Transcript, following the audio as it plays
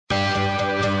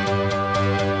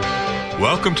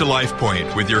Welcome to Life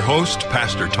Point with your host,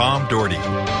 Pastor Tom Dougherty.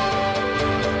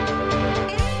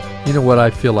 You know what, I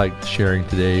feel like sharing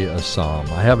today a psalm.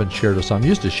 I haven't shared a psalm. I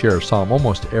used to share a psalm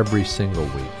almost every single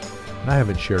week. And I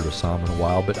haven't shared a psalm in a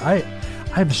while, but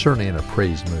I'm certainly in a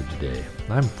praise mood today.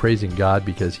 I'm praising God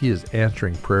because He is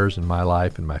answering prayers in my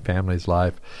life and my family's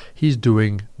life. He's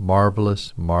doing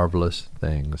marvelous, marvelous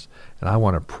things. And I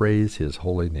want to praise His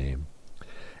holy name.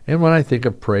 And when I think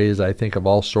of praise, I think of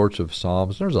all sorts of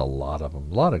psalms. There's a lot of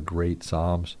them, a lot of great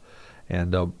psalms.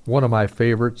 And one of my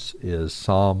favorites is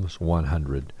Psalms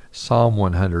 100. Psalm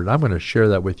 100. I'm going to share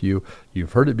that with you.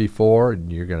 You've heard it before,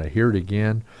 and you're going to hear it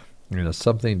again. And it's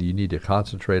something that you need to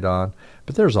concentrate on.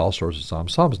 But there's all sorts of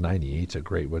psalms. Psalms 98 is a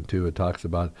great one, too. It talks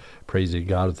about praising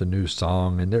God with a new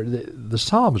song. And the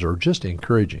psalms are just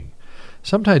encouraging.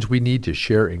 Sometimes we need to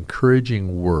share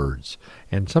encouraging words.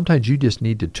 And sometimes you just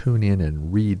need to tune in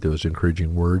and read those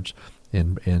encouraging words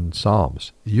in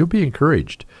psalms. You'll be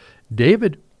encouraged.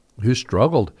 David, who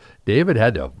struggled, David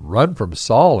had to run from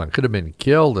Saul and could have been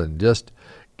killed, and just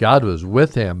God was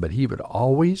with him, but he would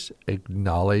always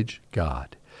acknowledge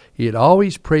God. He had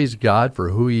always praised God for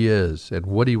who He is and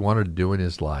what He wanted to do in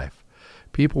his life.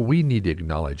 People, we need to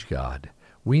acknowledge God.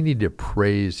 We need to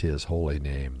praise His holy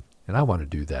name. And I want to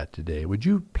do that today. Would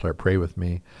you pray with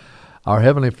me? Our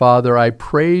Heavenly Father, I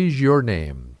praise Your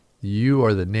name. You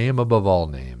are the name above all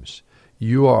names.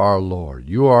 You are our Lord.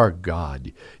 You are our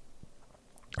God.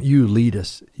 You lead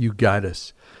us. You guide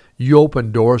us. You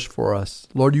open doors for us.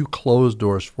 Lord, You close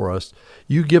doors for us.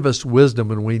 You give us wisdom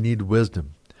when we need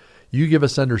wisdom. You give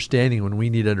us understanding when we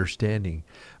need understanding.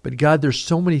 But God, there's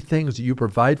so many things that You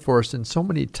provide for us, and so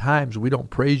many times we don't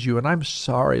praise You. And I'm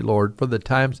sorry, Lord, for the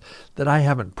times that I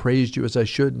haven't praised You as I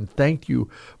should, and thanked You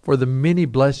for the many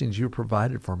blessings You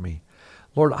provided for me.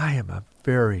 Lord, I am a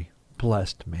very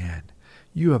blessed man.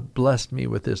 You have blessed me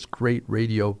with this great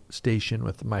radio station,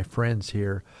 with my friends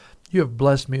here. You have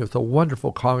blessed me with a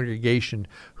wonderful congregation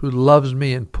who loves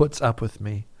me and puts up with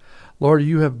me. Lord,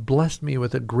 You have blessed me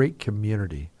with a great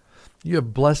community. You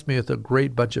have blessed me with a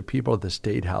great bunch of people at the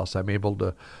State House I'm able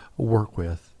to work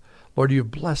with. Lord, You've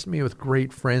blessed me with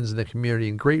great friends in the community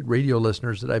and great radio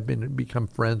listeners that I've become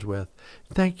friends with.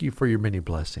 Thank You for Your many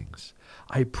blessings.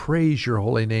 I praise Your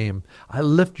holy name. I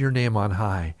lift Your name on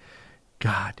high.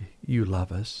 God, You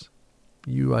love us.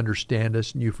 You understand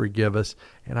us and You forgive us,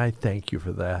 and I thank You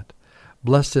for that.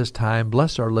 Bless this time.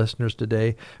 Bless our listeners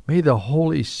today. May the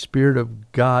Holy Spirit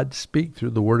of God speak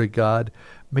through the Word of God.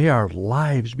 May our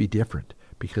lives be different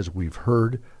because we've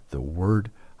heard the Word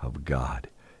of God.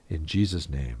 In Jesus'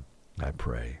 name, I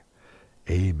pray.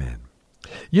 Amen.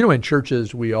 You know, in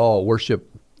churches, we all worship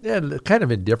kind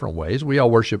of in different ways. We all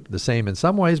worship the same in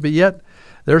some ways, but yet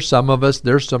there's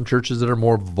some churches that are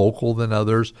more vocal than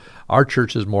others. Our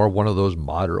church is more one of those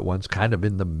moderate ones, kind of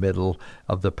in the middle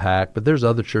of the pack. But there's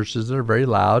other churches that are very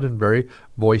loud and very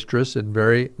boisterous and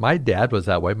my dad was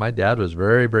that way. My dad was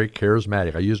very, very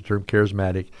charismatic. I use the term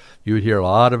charismatic. You would hear a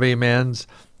lot of amens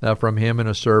from him in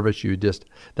a service.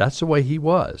 That's the way he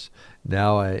was.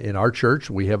 Now, in our church,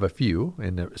 we have a few,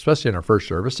 and especially in our first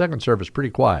service. Second service, pretty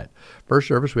quiet. First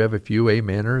service, we have a few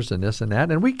ameners and this and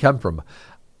that, and we come from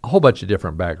a whole bunch of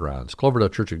different backgrounds. Cloverdale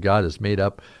Church of God is made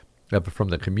up from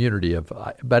the community of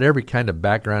about every kind of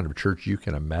background of church you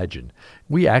can imagine.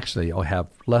 We actually have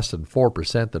less than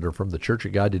 4% that are from the Church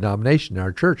of God denomination in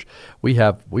our church. We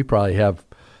probably have,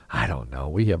 I don't know,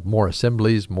 we have more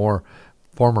assemblies, more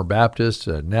former Baptists,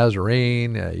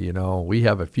 Nazarene, we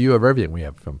have a few of everything. We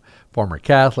have some former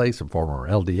Catholics, some former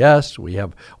LDS. We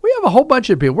have a whole bunch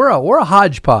of people. We're a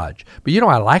hodgepodge. But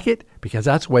I like it because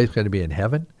that's the way it's going to be in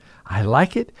heaven. I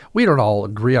like it. We don't all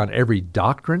agree on every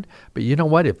doctrine, but you know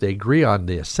what? If they agree on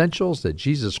the essentials that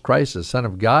Jesus Christ, the Son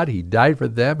of God, He died for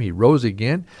them, He rose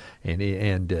again, and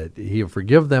He'll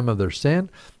forgive them of their sin,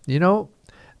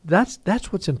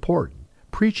 that's what's important.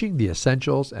 Preaching the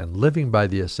essentials and living by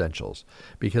the essentials.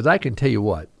 Because I can tell you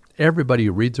what, everybody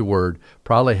who reads the Word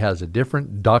probably has a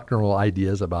different doctrinal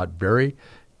ideas about very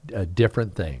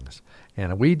different things.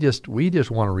 And we just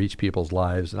want to reach people's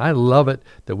lives. And I love it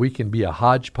that we can be a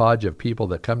hodgepodge of people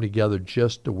that come together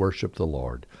just to worship the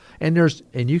Lord. And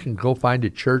you can go find a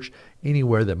church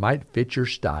anywhere that might fit your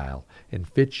style and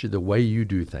fit you the way you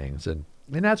do things. And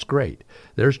that's great.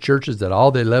 There's churches that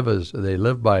all they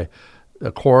live by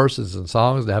choruses and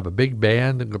songs. They have a big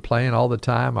band and they're playing all the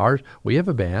time. We have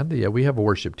a band. Yeah, we have a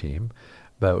worship team.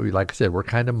 But like I said, we're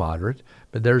kind of moderate.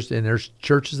 But there's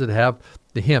churches that have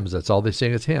the hymns. That's all they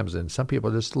sing is hymns. And some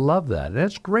people just love that. And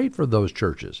it's great for those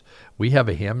churches. We have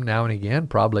a hymn now and again,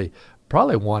 probably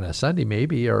probably one a Sunday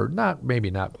maybe, or maybe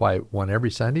not quite one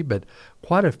every Sunday, but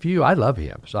quite a few. I love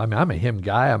hymns. I mean, I'm a hymn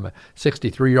guy. I'm a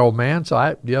 63-year-old man, so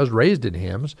I was raised in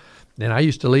hymns. And I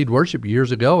used to lead worship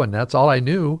years ago, and that's all I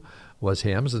knew was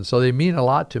hymns, and so they mean a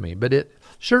lot to me. But it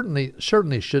certainly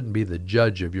shouldn't be the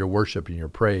judge of your worship and your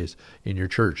praise in your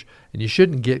church. And you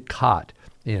shouldn't get caught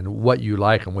in what you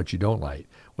like and what you don't like.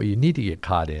 What you need to get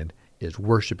caught in is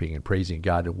worshiping and praising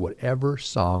God in whatever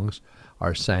songs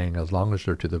are sang, as long as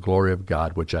they're to the glory of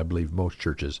God, which I believe most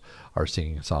churches are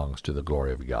singing songs to the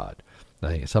glory of God. I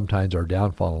think sometimes our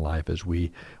downfall in life is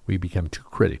we become too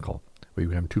critical. We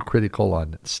become too critical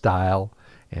on style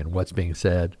and what's being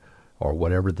said or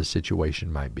whatever the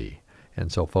situation might be.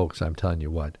 And so, folks, I'm telling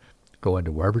you what, go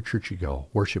into wherever church you go,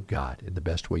 worship God in the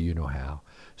best way you know how,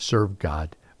 serve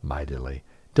God mightily.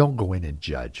 Don't go in and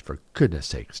judge, for goodness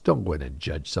sakes. Don't go in and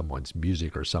judge someone's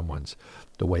music or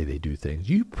the way they do things.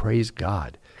 You praise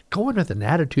God. Go in with an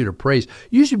attitude of praise.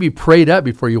 You should be prayed up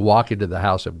before you walk into the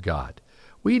house of God.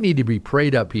 We need to be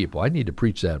prayed up people. I need to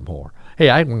preach that more. Hey,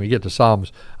 I'm going to get to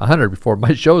Psalms 100 before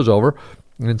my show's over.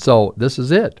 And so this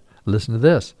is it. Listen to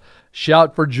this.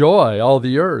 Shout for joy, all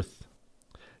the earth.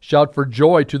 Shout for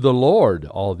joy to the Lord,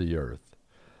 all the earth.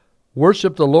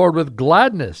 Worship the Lord with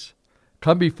gladness.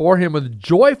 Come before him with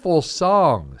joyful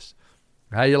songs.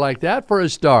 How you like that for a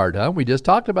start, huh? We just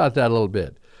talked about that a little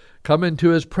bit. Come into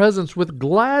his presence with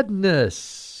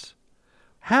gladness,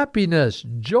 happiness,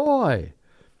 joy.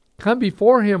 Come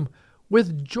before him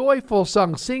with joyful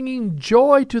songs, singing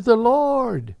joy to the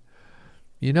Lord.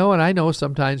 You know, and I know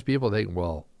sometimes people think,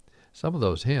 well, some of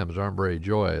those hymns aren't very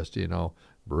joyous, you know.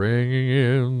 Bringing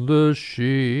in the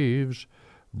sheaves,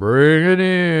 bringing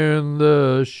in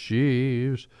the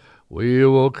sheaves. We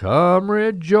will come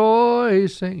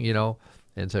rejoicing, you know.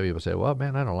 And some people say, well,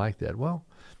 man, I don't like that. Well,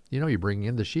 you know, you bring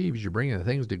in the sheaves, you bring in the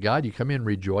things to God, you come in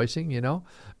rejoicing, you know.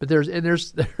 But there's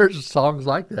songs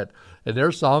like that. And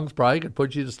there's songs probably can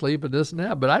put you to sleep and this and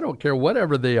that. But I don't care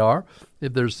whatever they are.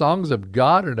 If there's songs of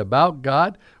God and about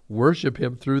God, worship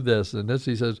him through this. And this,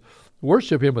 he says,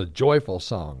 worship him with joyful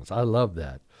songs. I love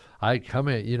that. I come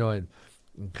in, you know, and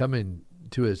come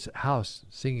into his house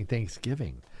singing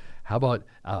thanksgiving. How about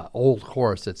old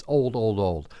chorus that's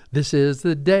old? This is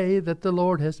the day that the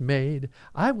Lord has made.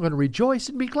 I'm going to rejoice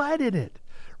and be glad in it.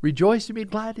 Rejoice and be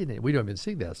glad in it. We don't even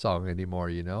sing that song anymore,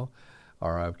 you know.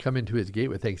 Or I've come into his gate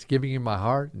with thanksgiving in my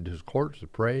heart and his courts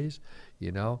of praise,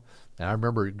 you know. And I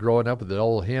remember growing up with the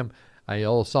old hymn, an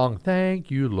old song, thank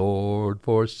you, Lord,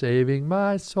 for saving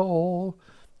my soul.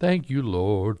 Thank you,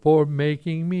 Lord, for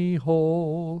making me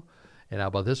whole. And how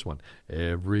about this one?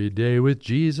 Every day with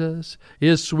Jesus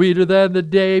is sweeter than the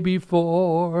day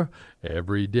before.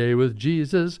 Every day with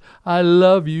Jesus, I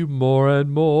love you more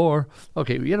and more.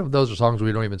 Okay, you know, those are songs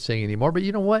we don't even sing anymore. But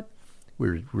you know what?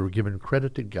 We're giving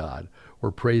credit to God.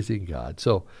 We're praising God.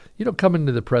 So, you know, come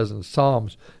into the presence.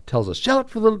 Psalms tells us, shout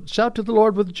to the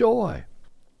Lord with joy.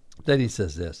 Then he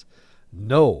says this,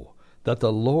 know that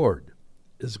the Lord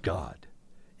is God.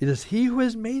 It is he who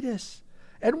has made us,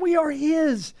 and we are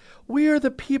his. We are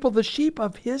the people, the sheep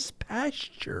of his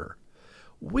pasture.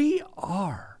 We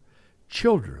are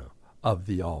children of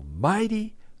the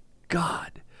Almighty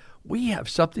God. We have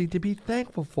something to be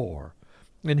thankful for.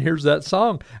 And here's that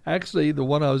song, actually the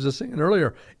one I was just singing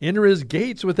earlier. Enter his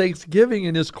gates with thanksgiving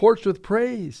and his courts with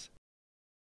praise.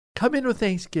 Come in with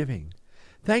thanksgiving,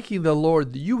 thanking the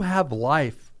Lord that you have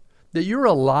life, that you're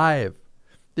alive,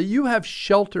 that you have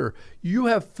shelter, you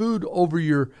have food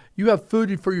you have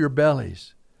food for your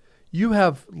bellies, you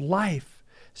have life.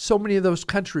 So many of those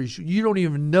countries, you don't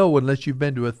even know unless you've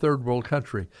been to a third world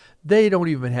country. They don't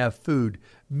even have food.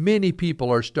 Many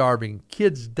people are starving.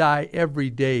 Kids die every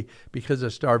day because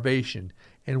of starvation.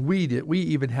 And we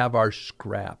even have our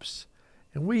scraps.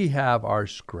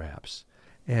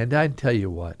 And I tell you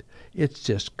what, it's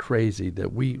just crazy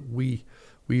that we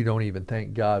don't even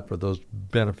thank God for those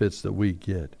benefits that we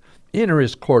get. Enter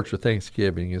his courts with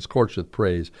thanksgiving, his courts with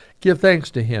praise. Give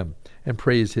thanks to him and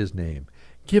praise his name.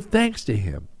 Give thanks to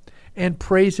him and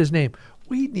praise his name.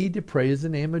 We need to praise the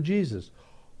name of Jesus.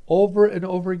 Over and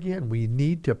over again, we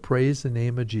need to praise the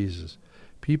name of Jesus.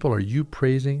 People, are you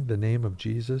praising the name of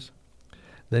Jesus?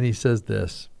 Then he says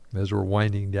this, as we're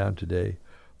winding down today,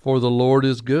 for the Lord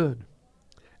is good,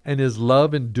 and his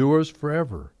love endures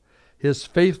forever. His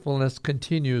faithfulness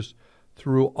continues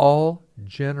through all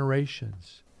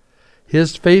generations.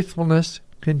 His faithfulness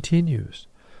continues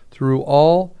through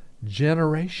all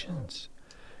generations.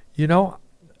 You know,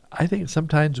 I think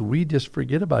sometimes we just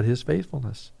forget about his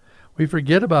faithfulness. We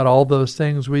forget about all those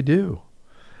things we do.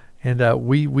 And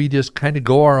we just kind of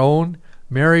go our own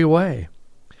merry way.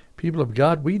 People of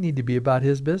God, we need to be about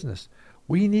his business.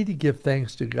 We need to give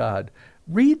thanks to God.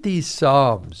 Read these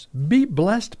Psalms. Be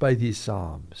blessed by these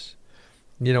Psalms.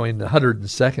 You know, in the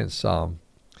 102nd Psalm,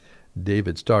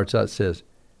 David starts out, says,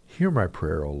 "Hear my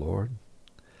prayer, O Lord.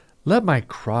 Let my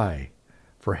cry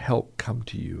for help come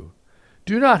to you.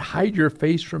 Do not hide your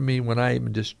face from me when I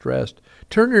am distressed.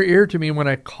 Turn your ear to me when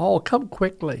I call. Come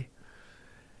quickly."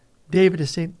 David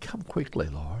is saying, come quickly,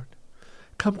 Lord.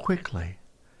 Come quickly.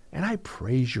 And I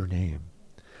praise your name.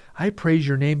 I praise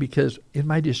your name because in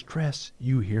my distress,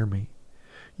 you hear me.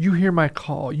 You hear my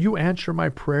call. You answer my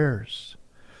prayers.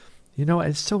 You know,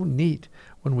 it's so neat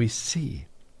when we see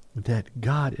that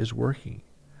God is working.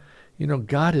 You know,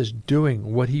 God is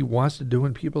doing what he wants to do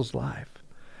in people's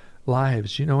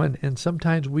lives, you know, and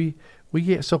sometimes we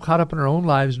get so caught up in our own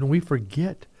lives and we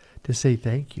forget to say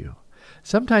thank you.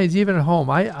 Sometimes even at home,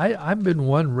 I've been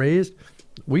one raised,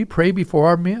 we pray before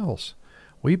our meals.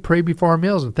 We pray before our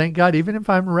meals, and thank God, even if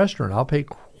I'm in a restaurant, I'll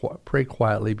pray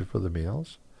quietly before the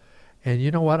meals. And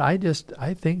you know what? I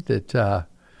think that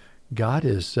God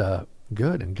is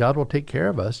good, and God will take care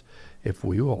of us if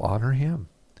we will honor him.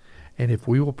 And if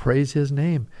we will praise his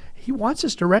name. He wants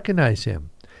us to recognize him.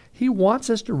 He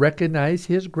wants us to recognize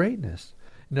his greatness.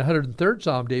 In the 103rd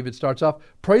Psalm, David starts off,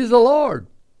 "Praise the Lord,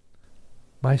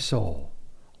 my soul.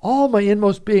 All my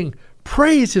inmost being,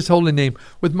 praise his holy name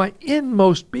with my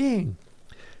inmost being."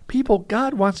 People,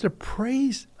 God wants to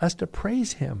praise us, to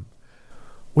praise him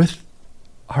with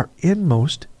our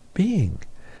inmost being.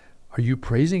 Are you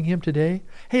praising him today?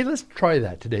 Hey, let's try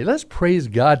that today. Let's praise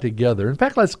God together. In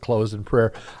fact, let's close in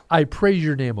prayer. I praise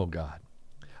your name, O God.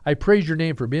 I praise your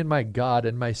name for being my God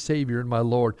and my Savior and my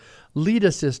Lord. Lead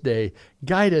us this day.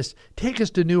 Guide us. Take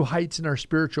us to new heights in our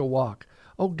spiritual walk.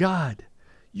 Oh God,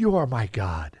 you are my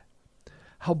God.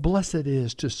 How blessed it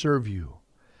is to serve you.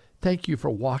 Thank you for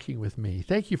walking with me.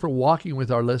 Thank you for walking with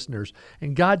our listeners.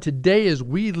 And God, today as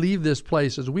we leave this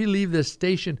place, as we leave this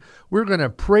station, we're going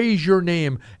to praise your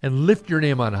name and lift your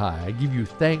name on high. I give you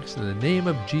thanks in the name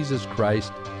of Jesus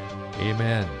Christ.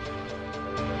 Amen.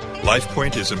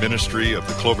 LifePoint is a ministry of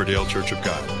the Cloverdale Church of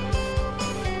God.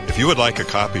 If you would like a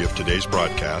copy of today's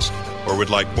broadcast or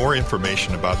would like more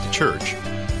information about the church,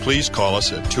 please call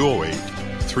us at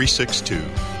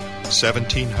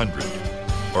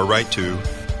 208-362-1700 or write to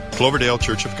Cloverdale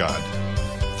Church of God,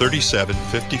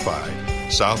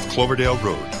 3755 South Cloverdale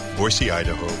Road, Boise,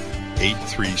 Idaho,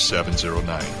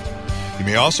 83709. You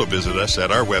may also visit us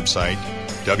at our website,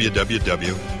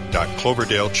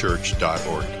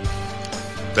 www.cloverdalechurch.org.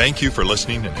 Thank you for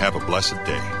listening and have a blessed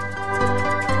day.